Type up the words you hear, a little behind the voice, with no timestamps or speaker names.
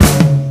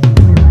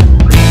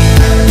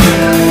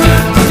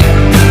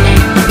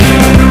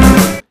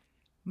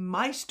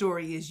My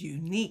story is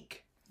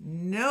unique.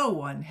 No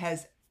one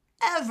has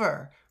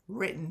ever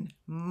written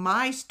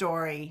my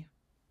story.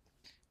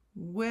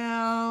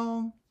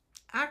 Well,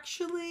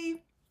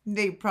 actually,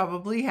 they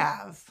probably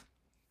have.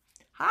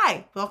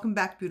 Hi, welcome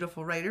back,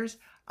 beautiful writers.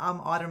 I'm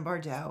Autumn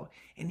Bardot,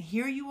 and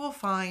here you will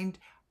find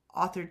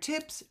author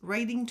tips,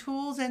 writing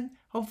tools, and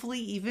hopefully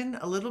even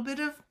a little bit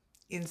of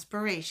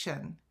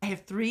inspiration. I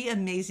have 3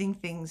 amazing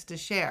things to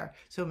share,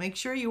 so make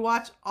sure you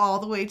watch all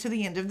the way to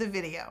the end of the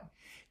video.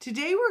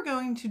 Today we're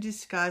going to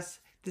discuss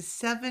the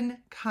 7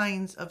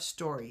 kinds of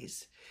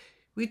stories,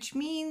 which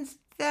means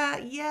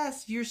that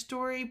yes, your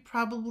story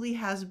probably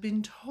has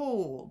been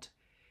told,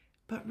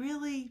 but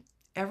really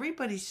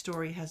everybody's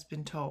story has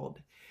been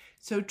told.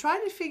 So try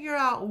to figure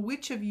out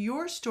which of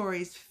your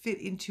stories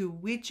fit into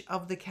which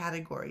of the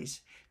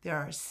categories. There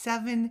are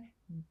 7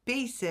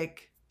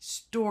 basic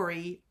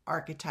story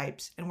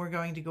archetypes, and we're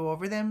going to go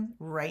over them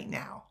right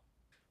now.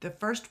 The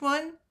first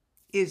one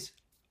is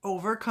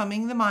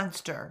overcoming the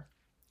monster.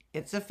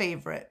 It's a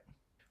favorite.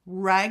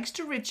 Rags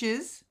to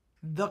riches,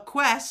 The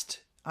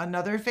Quest,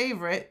 another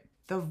favorite.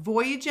 The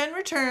Voyage and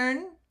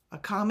Return, a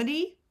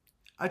comedy,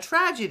 a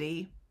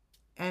tragedy,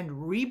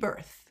 and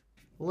rebirth.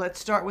 Let's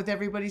start with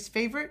everybody's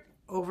favorite,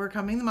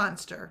 overcoming the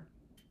monster.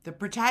 The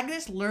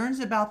protagonist learns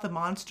about the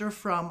monster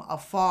from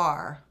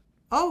afar.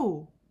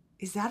 Oh,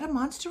 is that a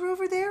monster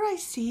over there I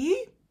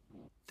see?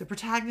 The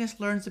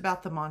protagonist learns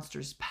about the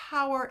monster's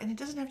power, and it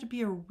doesn't have to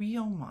be a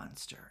real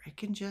monster. It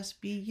can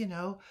just be,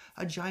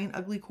 a giant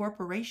ugly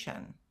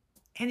corporation.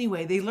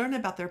 Anyway, they learn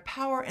about their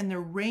power and their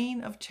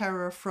reign of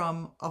terror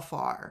from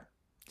afar.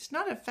 It's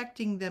not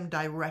affecting them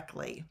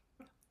directly.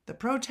 The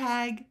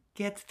protag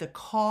gets the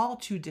call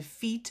to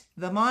defeat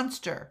the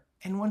monster.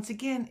 And once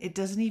again, it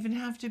doesn't even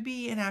have to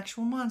be an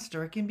actual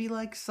monster. It can be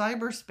like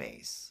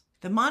cyberspace.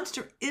 The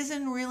monster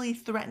isn't really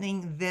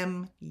threatening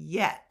them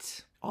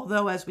yet.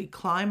 Although as we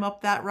climb up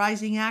that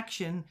rising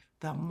action,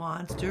 the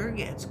monster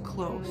gets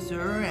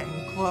closer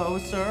and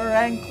closer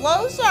and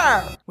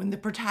closer. When the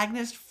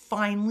protagonist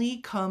finally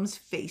comes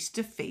face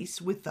to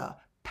face with the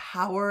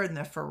power and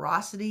the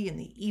ferocity and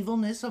the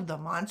evilness of the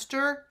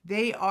monster,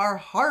 they are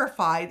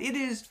horrified. It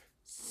is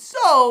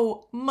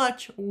so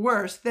much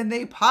worse than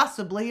they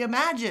possibly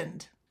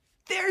imagined.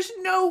 There's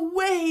no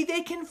way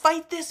they can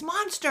fight this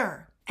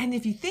monster. And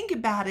if you think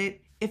about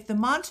it, if the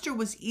monster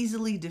was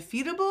easily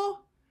defeatable,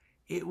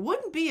 it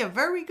wouldn't be a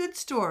very good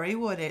story,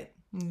 would it?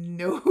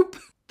 Nope.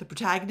 The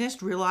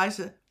protagonist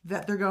realizes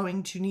that they're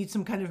going to need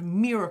some kind of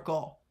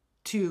miracle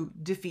to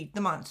defeat the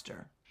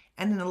monster.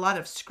 And in a lot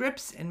of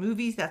scripts and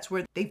movies, that's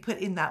where they put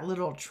in that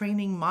little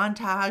training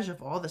montage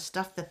of all the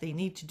stuff that they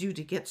need to do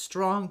to get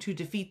strong to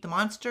defeat the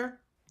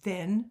monster.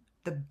 Then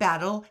the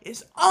battle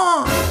is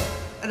on.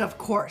 And of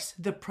course,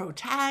 the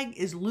protag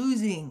is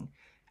losing,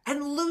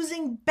 and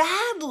losing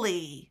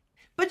badly.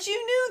 But you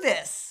knew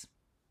this.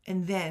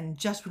 And then,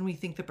 just when we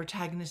think the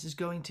protagonist is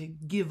going to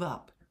give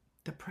up,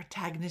 the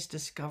protagonist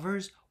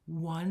discovers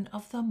one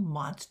of the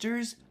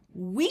monster's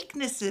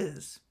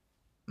weaknesses.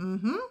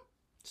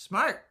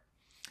 Smart.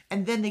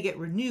 And then they get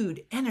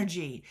renewed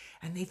energy,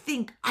 and they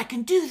think, I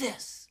can do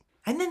this.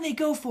 And then they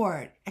go for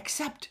it,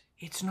 except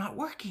it's not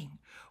working,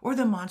 or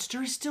the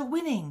monster is still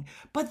winning.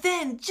 But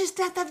then, just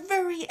at that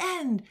very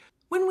end,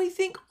 when we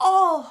think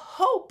all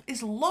hope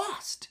is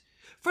lost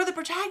for the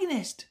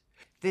protagonist,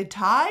 the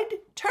tide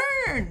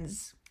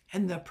turns,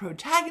 and the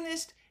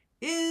protagonist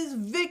is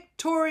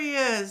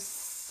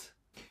victorious.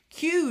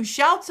 Cue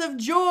shouts of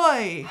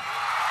joy.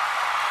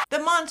 The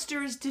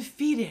monster is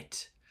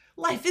defeated.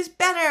 Life is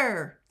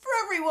better for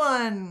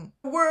everyone.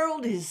 The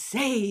world is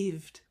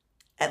saved,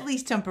 at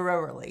least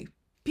temporarily.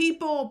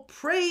 People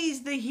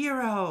praise the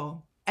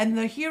hero, and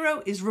the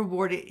hero is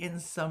rewarded in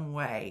some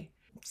way.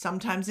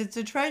 Sometimes it's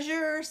a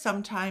treasure,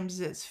 sometimes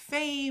it's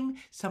fame,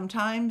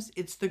 sometimes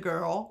it's the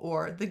girl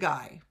or the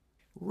guy.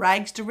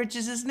 Rags to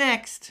riches is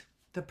next.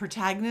 The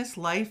protagonist's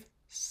life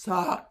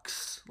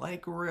sucks,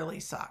 like really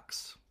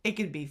sucks. It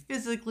could be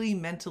physically,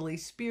 mentally,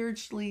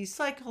 spiritually,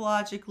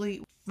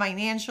 psychologically,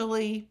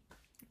 financially,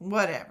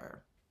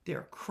 whatever.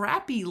 Their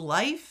crappy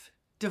life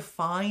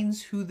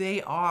defines who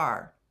they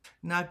are.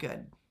 Not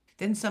good.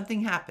 Then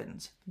something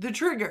happens. The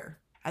trigger.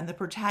 And the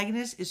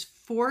protagonist is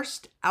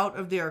forced out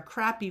of their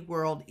crappy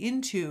world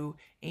into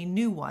a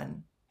new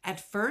one.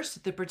 At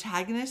first, the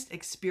protagonist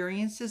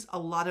experiences a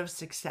lot of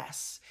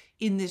success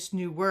in this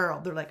new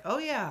world. They're like, oh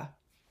yeah,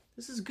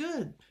 this is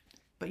good.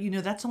 But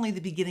that's only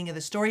the beginning of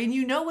the story, and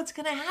you know what's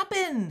going to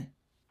happen.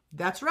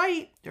 That's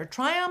right. Their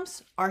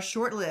triumphs are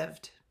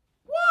short-lived.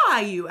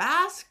 Why, you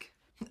ask?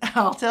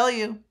 I'll tell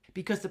you.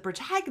 Because the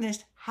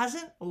protagonist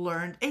hasn't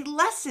learned a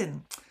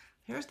lesson.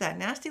 There's that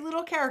nasty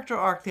little character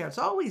arc there. It's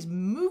always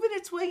moving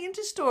its way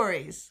into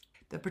stories.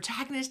 The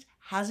protagonist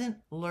hasn't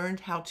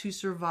learned how to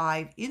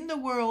survive in the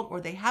world, or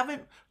they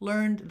haven't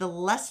learned the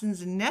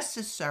lessons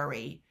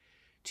necessary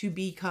to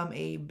become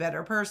a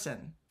better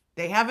person.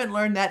 They haven't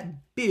learned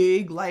that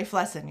big life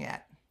lesson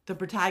yet. The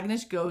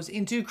protagonist goes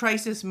into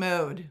crisis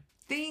mode.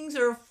 Things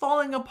are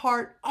falling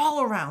apart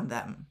all around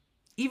them.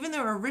 Even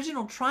their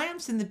original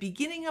triumphs in the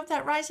beginning of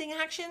that rising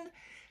action,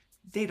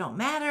 They don't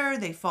matter,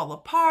 they fall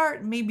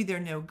apart, maybe they're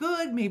no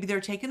good, maybe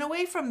they're taken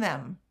away from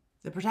them.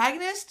 The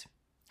protagonist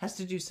has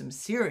to do some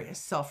serious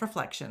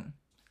self-reflection,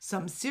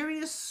 some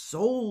serious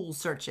soul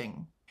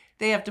searching.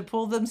 They have to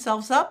pull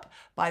themselves up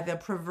by the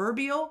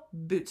proverbial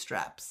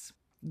bootstraps.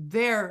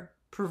 Their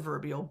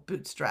proverbial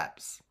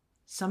bootstraps.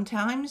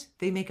 Sometimes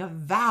they make a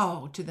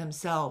vow to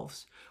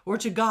themselves or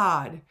to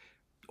God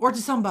or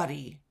to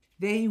somebody.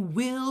 They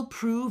will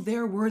prove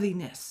their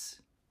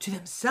worthiness to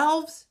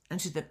themselves and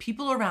to the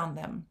people around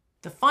them.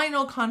 The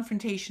final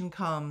confrontation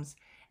comes,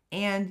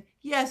 and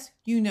yes,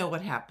 you know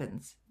what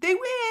happens. They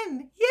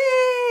win!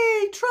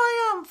 Yay!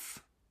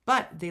 Triumph!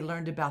 But they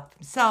learned about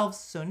themselves,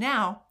 so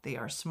now they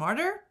are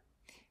smarter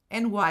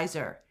and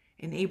wiser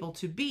and able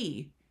to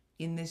be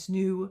in this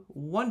new,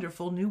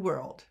 wonderful new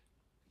world.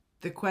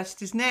 The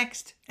quest is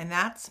next, and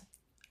that's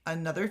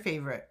another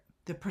favorite.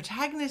 The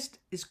protagonist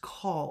is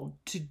called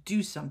to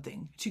do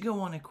something, to go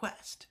on a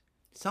quest.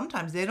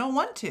 Sometimes they don't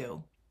want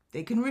to.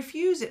 They can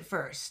refuse at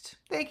first.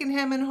 They can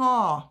hem and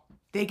haw.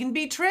 They can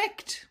be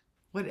tricked.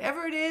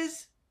 Whatever it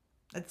is,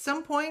 at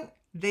some point,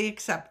 they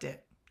accept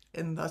it.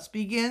 And thus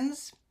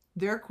begins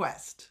their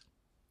quest.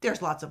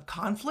 There's lots of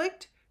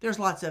conflict. There's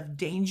lots of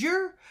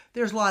danger.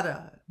 There's a lot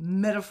of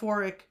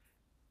metaphoric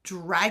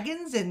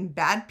dragons and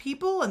bad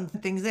people and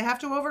things they have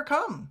to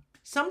overcome.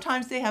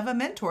 Sometimes they have a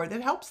mentor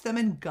that helps them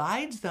and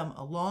guides them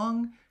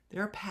along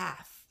their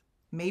path.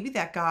 Maybe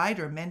that guide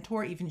or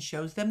mentor even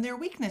shows them their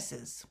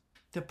weaknesses.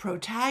 The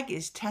protag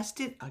is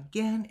tested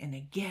again and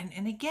again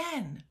and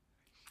again.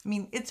 I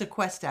mean, it's a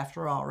quest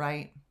after all,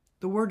 right?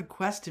 The word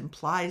quest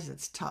implies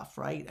it's tough,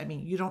 right? I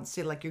mean, you don't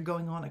say like you're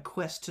going on a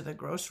quest to the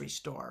grocery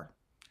store.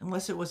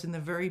 Unless it was in the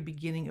very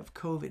beginning of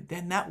COVID,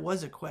 then that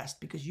was a quest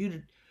because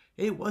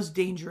it was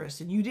dangerous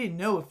and you didn't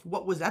know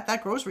what was at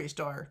that grocery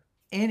store.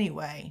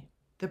 Anyway,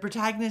 the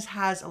protagonist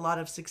has a lot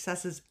of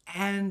successes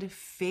and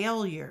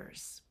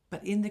failures,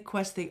 but in the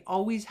quest, they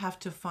always have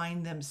to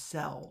find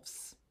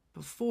themselves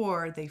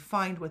before they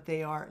find what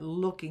they are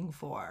looking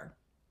for.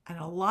 And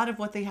a lot of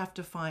what they have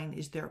to find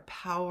is their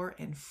power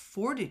and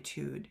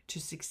fortitude to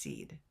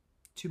succeed,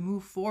 to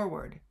move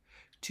forward,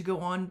 to go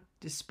on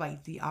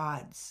despite the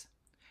odds,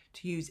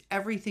 to use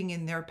everything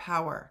in their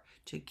power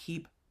to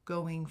keep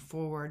going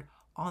forward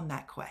on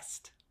that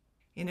quest.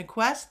 In a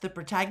quest, the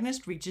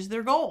protagonist reaches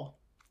their goal.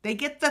 They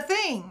get the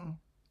thing,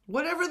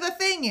 whatever the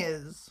thing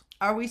is.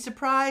 Are we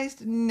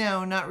surprised?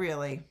 No, not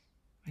really.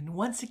 And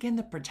once again,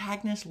 the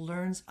protagonist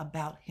learns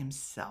about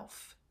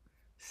himself.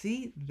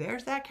 See,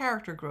 there's that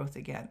character growth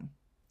again.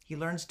 He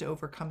learns to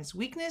overcome his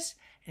weakness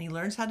and he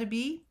learns how to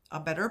be a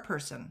better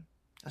person,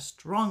 a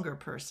stronger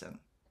person.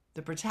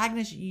 The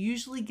protagonist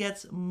usually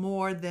gets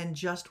more than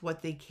just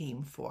what they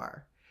came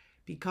for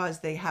because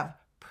they have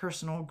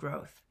personal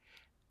growth.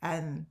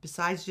 And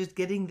besides just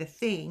getting the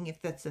thing,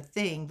 if that's a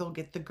thing, they'll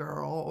get the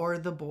girl or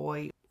the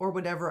boy or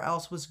whatever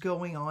else was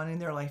going on in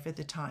their life at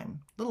the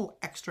time. Little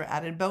extra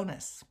added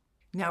bonus.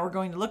 Now we're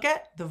going to look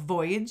at the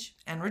voyage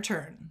and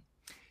return.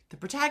 The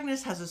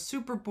protagonist has a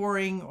super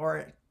boring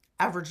or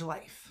average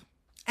life.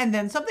 And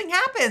then something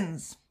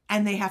happens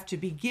and they have to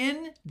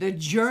begin the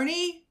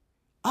journey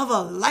of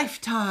a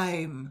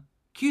lifetime.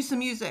 Cue some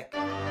music.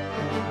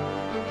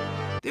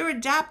 They're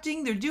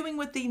adapting, they're doing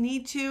what they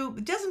need to.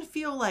 It doesn't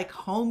feel like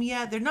home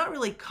yet. They're not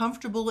really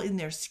comfortable in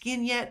their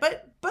skin yet,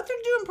 but they're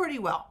doing pretty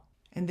well.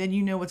 And then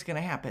you know what's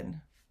going to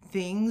happen.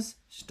 Things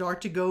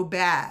start to go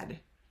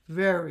bad.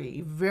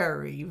 Very,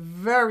 very,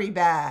 very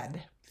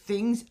bad.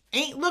 Things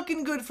ain't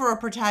looking good for a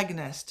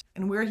protagonist.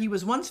 And where he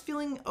was once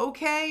feeling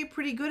okay,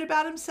 pretty good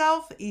about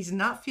himself, he's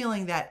not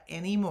feeling that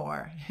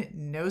anymore.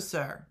 No,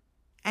 sir.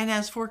 And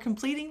as for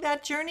completing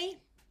that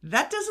journey,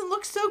 that doesn't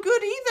look so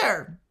good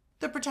either.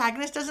 The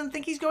protagonist doesn't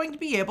think he's going to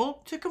be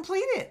able to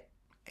complete it.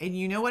 And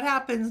you know what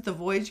happens? The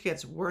voyage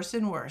gets worse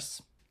and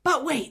worse.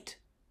 But wait,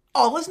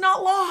 all is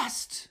not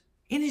lost.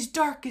 In his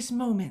darkest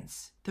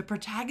moments, the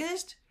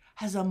protagonist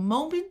has a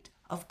moment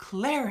of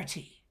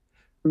clarity.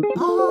 They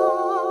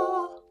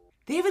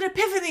have an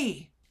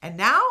epiphany. And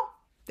now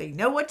they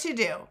know what to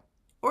do.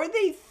 Or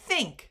they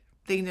think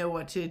they know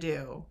what to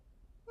do.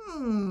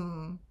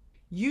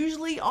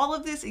 Usually all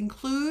of this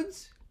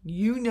includes,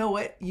 you know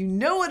what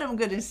I'm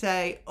going to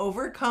say,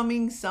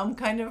 overcoming some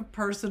kind of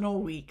personal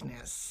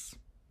weakness.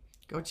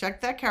 Go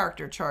check that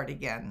character chart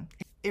again.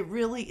 It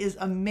really is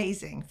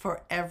amazing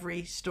for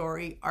every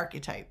story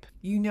archetype.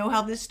 You know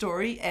how this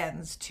story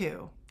ends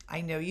too.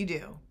 I know you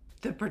do.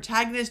 The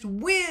protagonist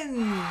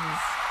wins.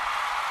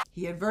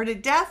 He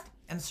averted death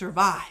and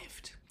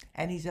survived.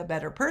 And he's a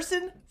better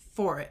person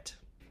for it.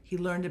 He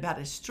learned about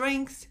his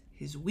strengths,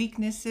 his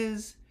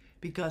weaknesses,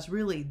 because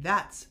really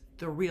that's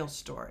the real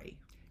story.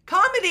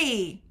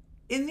 Comedy!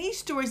 In these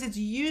stories, it's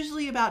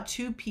usually about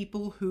two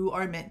people who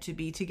are meant to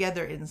be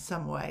together in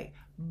some way,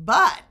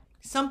 but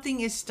something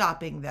is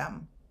stopping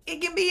them.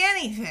 It can be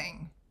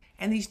anything.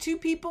 And these two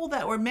people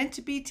that were meant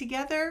to be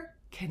together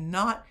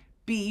cannot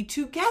be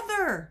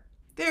together.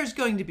 There's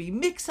going to be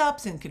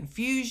mix-ups and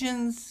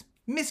confusions,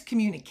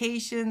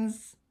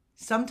 miscommunications,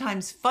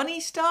 sometimes funny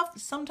stuff,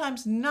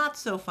 sometimes not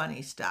so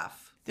funny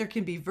stuff. There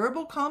can be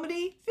verbal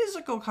comedy,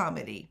 physical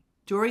comedy.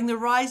 During the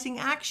rising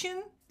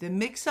action, the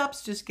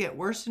mix-ups just get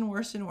worse and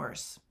worse and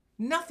worse.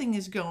 Nothing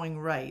is going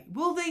right.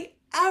 Will they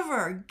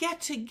ever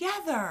get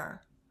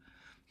together?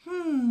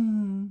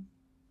 You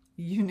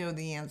know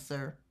the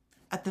answer.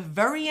 At the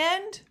very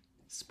end,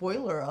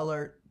 spoiler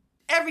alert,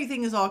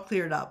 everything is all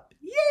cleared up.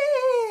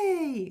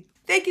 Yay!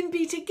 They can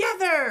be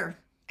together.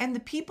 And the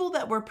people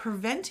that were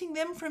preventing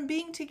them from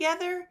being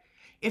together,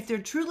 if they're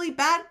truly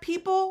bad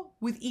people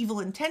with evil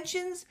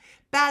intentions,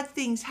 bad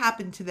things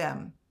happen to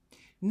them.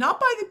 Not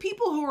by the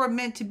people who are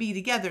meant to be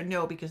together,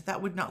 no, because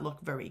that would not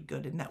look very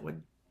good, and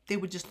they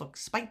would just look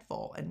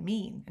spiteful and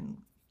mean, and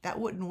that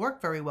wouldn't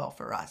work very well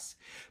for us.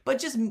 But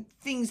just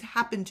things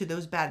happen to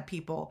those bad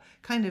people,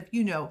 kind of,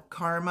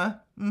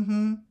 karma.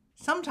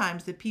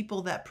 Sometimes the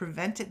people that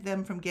prevented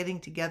them from getting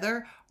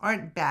together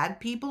aren't bad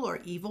people or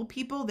evil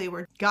people. They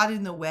got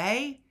in the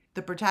way.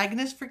 The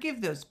protagonist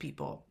forgive those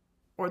people,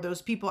 or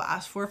those people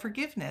ask for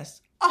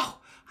forgiveness.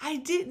 Oh, I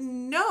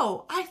didn't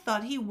know. I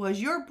thought he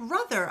was your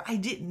brother. I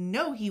didn't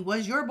know he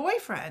was your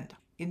boyfriend.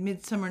 In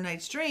Midsummer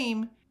Night's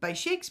Dream by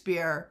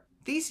Shakespeare,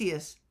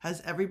 Theseus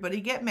has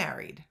everybody get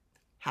married.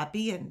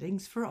 Happy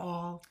endings for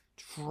all.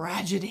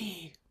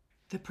 Tragedy.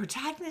 The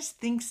protagonist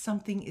thinks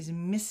something is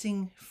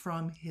missing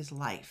from his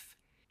life,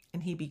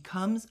 and he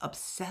becomes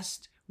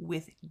obsessed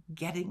with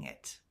getting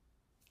it.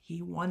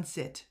 He wants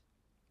it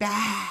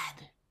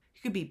bad.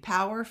 It could be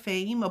power,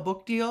 fame, a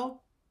book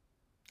deal,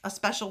 a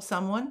special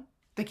someone,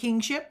 the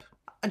kingship,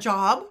 a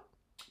job,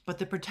 but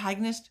the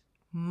protagonist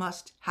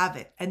must have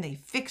it, and they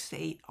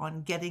fixate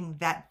on getting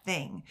that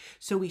thing.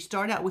 So we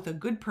start out with a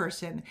good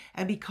person,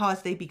 and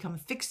because they become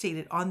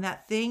fixated on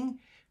that thing,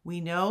 we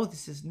know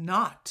this is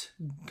not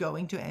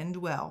going to end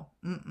well.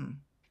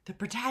 The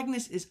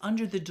protagonist is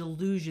under the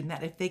delusion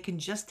that if they can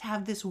just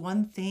have this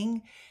one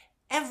thing,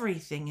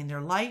 everything in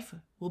their life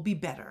will be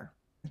better.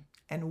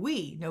 And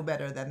we know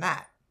better than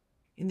that.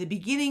 In the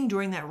beginning,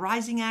 during that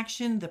rising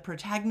action, the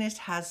protagonist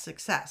has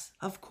success.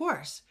 Of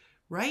course,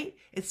 right?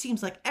 It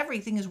seems like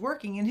everything is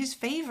working in his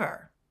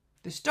favor.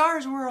 The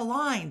stars were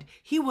aligned.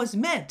 He was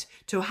meant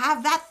to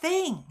have that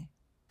thing.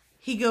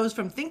 He goes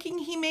from thinking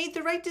he made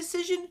the right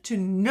decision to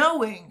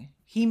knowing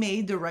he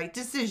made the right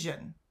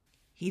decision.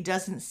 He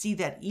doesn't see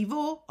that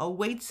evil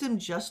awaits him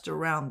just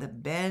around the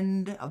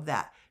bend of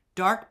that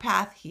dark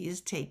path he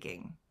is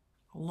taking.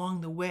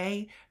 Along the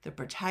way, the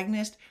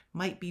protagonist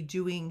might be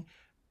doing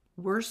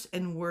worse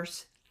and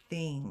worse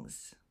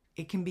things.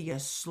 It can be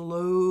a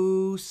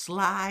slow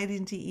slide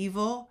into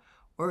evil,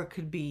 or it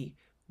could be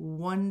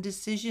one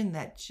decision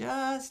that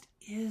just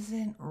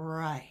isn't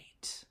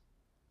right.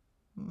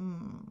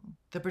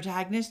 The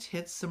protagonist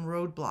hits some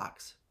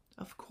roadblocks,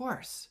 of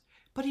course,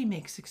 but he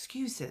makes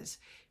excuses.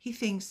 He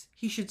thinks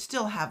he should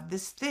still have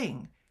this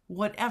thing,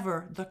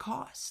 whatever the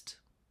cost.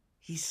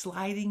 He's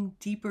sliding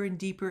deeper and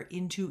deeper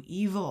into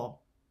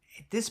evil.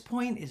 At this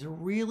point, it's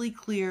really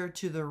clear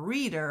to the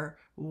reader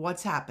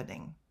what's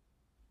happening.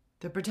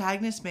 The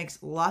protagonist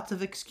makes lots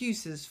of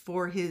excuses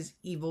for his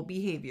evil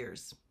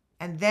behaviors.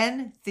 And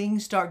then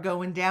things start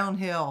going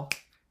downhill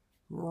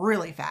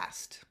really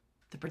fast.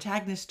 The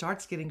protagonist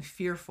starts getting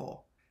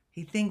fearful.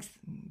 He thinks,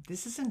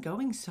 this isn't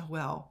going so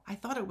well. I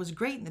thought it was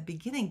great in the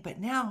beginning, but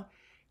now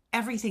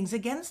everything's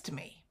against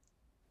me.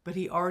 But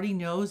he already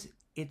knows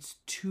it's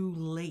too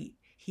late.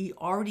 He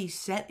already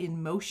set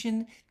in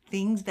motion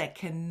things that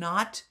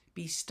cannot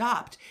be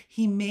stopped.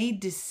 He made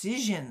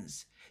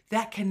decisions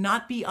that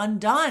cannot be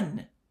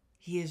undone.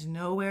 He has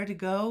nowhere to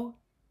go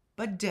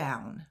but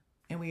down.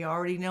 And we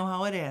already know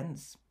how it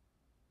ends.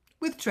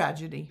 With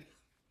tragedy.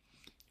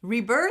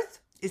 Rebirth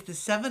is the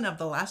 7 of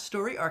the last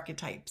story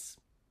archetypes.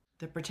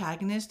 The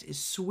protagonist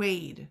is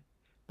swayed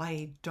by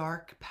a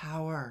dark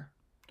power.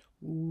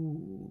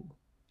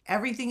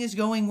 Everything is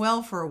going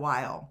well for a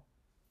while.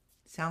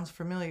 Sounds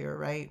familiar,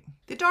 right?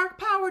 The dark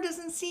power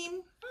doesn't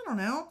seem,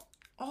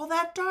 all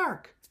that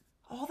dark,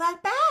 all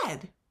that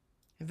bad.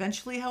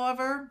 Eventually,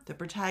 however, the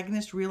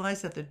protagonist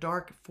realized that the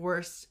dark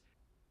force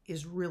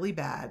is really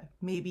bad.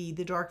 Maybe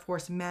the dark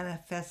force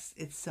manifests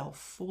itself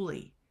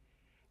fully.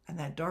 And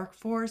that dark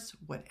force,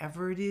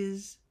 whatever it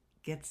is,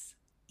 gets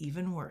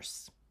even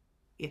worse.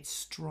 It's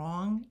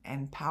strong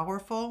and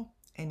powerful.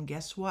 And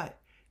guess what?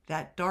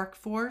 That dark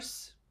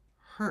force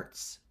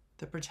hurts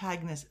the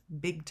protagonist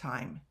big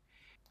time.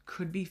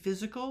 Could be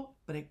physical,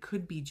 but it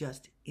could be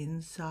just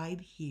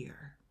inside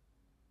here.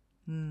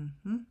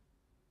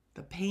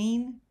 The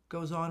pain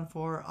goes on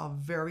for a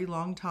very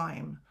long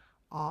time.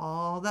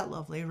 All that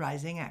lovely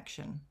rising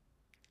action.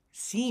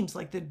 Seems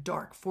like the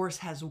dark force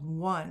has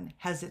won,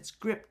 has its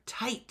grip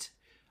tight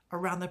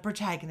around the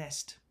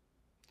protagonist.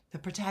 The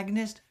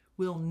protagonist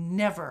will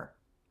never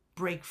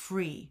break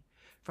free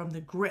from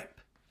the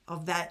grip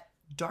of that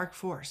dark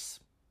force.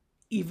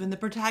 Even the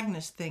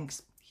protagonist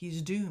thinks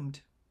he's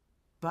doomed.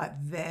 But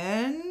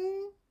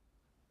then,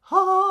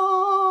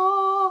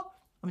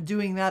 I'm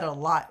doing that a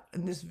lot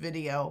in this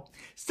video.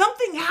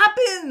 Something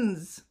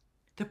happens.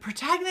 The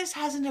protagonist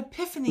has an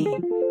epiphany.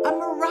 A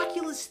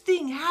miraculous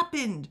thing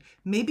happened.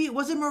 Maybe it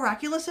was a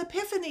miraculous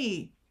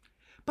epiphany.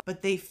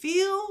 But they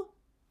feel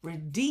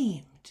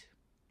redeemed.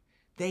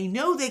 They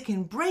know they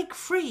can break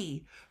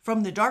free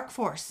from the dark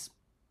force.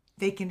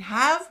 They can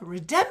have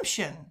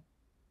redemption.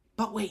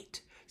 But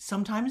wait,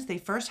 sometimes they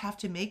first have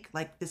to make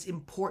like this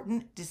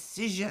important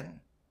decision.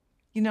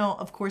 You know,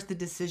 of course, the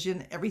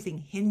decision, everything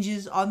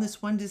hinges on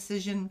this one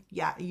decision.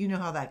 Yeah, you know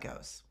how that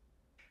goes.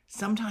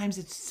 Sometimes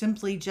it's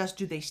simply just,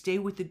 do they stay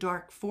with the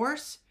dark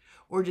force,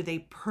 or do they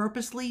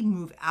purposely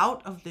move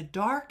out of the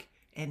dark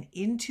and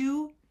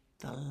into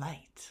the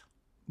light?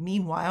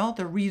 Meanwhile,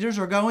 the readers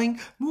are going,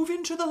 move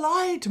into the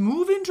light,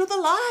 move into the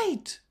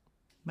light.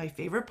 My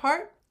favorite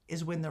part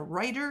is when the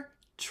writer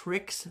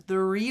tricks the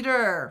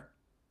reader.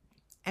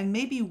 And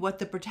maybe what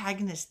the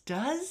protagonist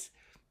does,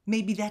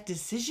 maybe that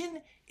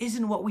decision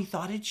isn't what we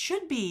thought it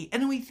should be.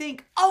 And we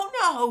think, oh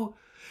no,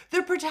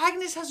 the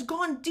protagonist has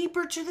gone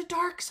deeper to the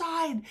dark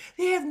side.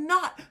 They have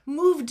not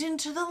moved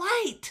into the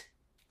light.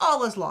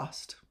 All is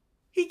lost.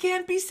 He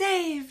can't be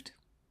saved.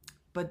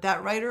 But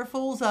that writer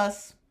fools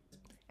us.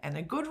 And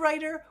a good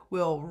writer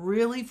will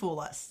really fool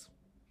us,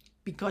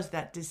 because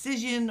that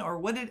decision or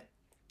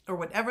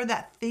whatever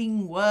that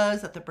thing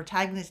was that the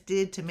protagonist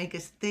did to make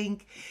us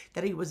think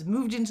that he was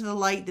moved into the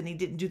light, then he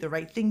didn't do the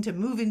right thing to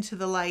move into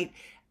the light,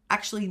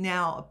 actually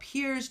now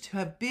appears to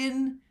have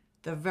been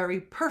the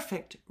very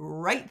perfect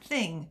right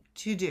thing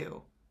to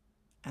do.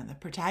 And the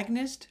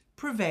protagonist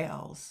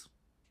prevails.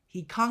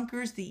 He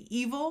conquers the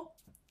evil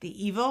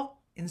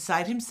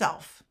inside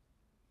himself.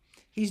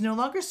 He's no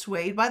longer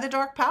swayed by the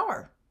dark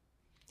power.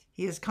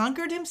 He has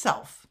conquered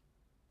himself,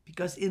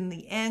 because in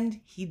the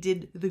end, he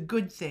did the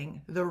good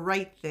thing, the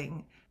right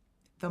thing,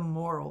 the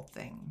moral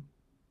thing.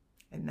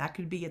 And that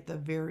could be at the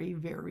very,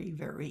 very,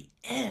 very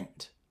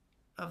end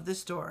of the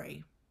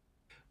story.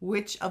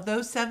 Which of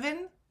those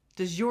 7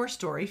 does your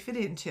story fit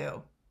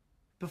into?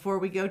 Before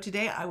we go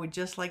today, I would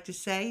just like to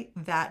say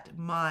that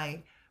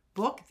my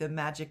book, The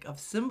Magic of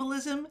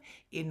Symbolism,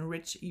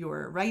 Enrich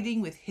Your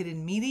Writing with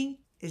Hidden Meaning,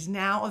 is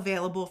now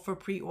available for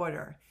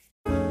pre-order.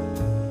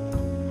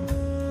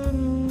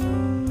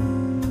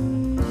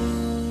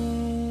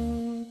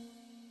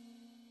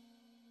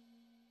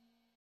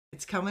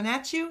 It's coming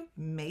at you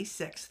May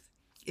 6th.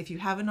 If you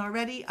haven't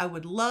already, I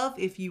would love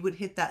if you would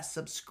hit that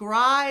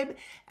subscribe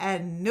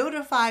and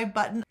notify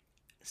button.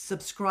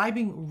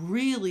 Subscribing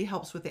really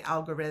helps with the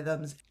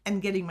algorithms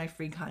and getting my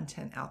free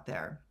content out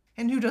there.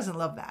 And who doesn't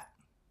love that?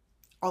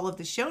 All of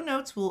the show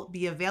notes will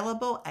be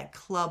available at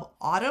Club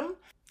Autumn.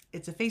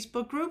 It's a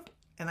Facebook group,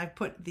 and I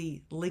put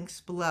the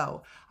links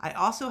below. I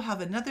also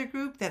have another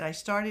group that I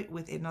started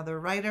with another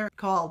writer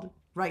called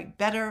Write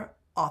Better,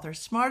 Author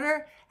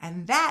Smarter,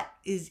 and that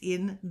is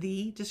in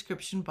the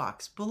description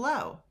box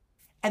below.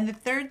 And the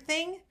third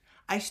thing,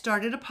 I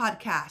started a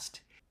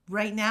podcast.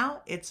 Right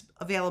now, it's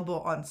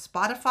available on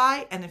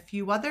Spotify and a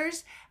few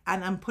others,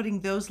 and I'm putting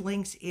those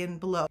links in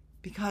below.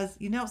 Because,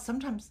 you know,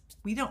 sometimes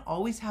we don't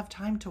always have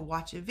time to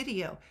watch a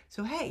video.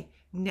 So hey,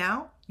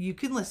 now you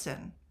can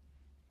listen.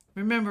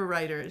 Remember,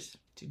 writers,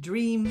 to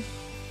dream,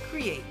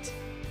 create,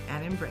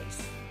 and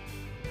embrace.